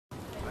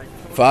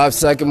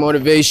5-second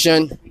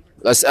motivation.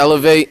 Let's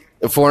elevate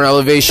the foreign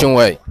elevation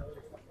way.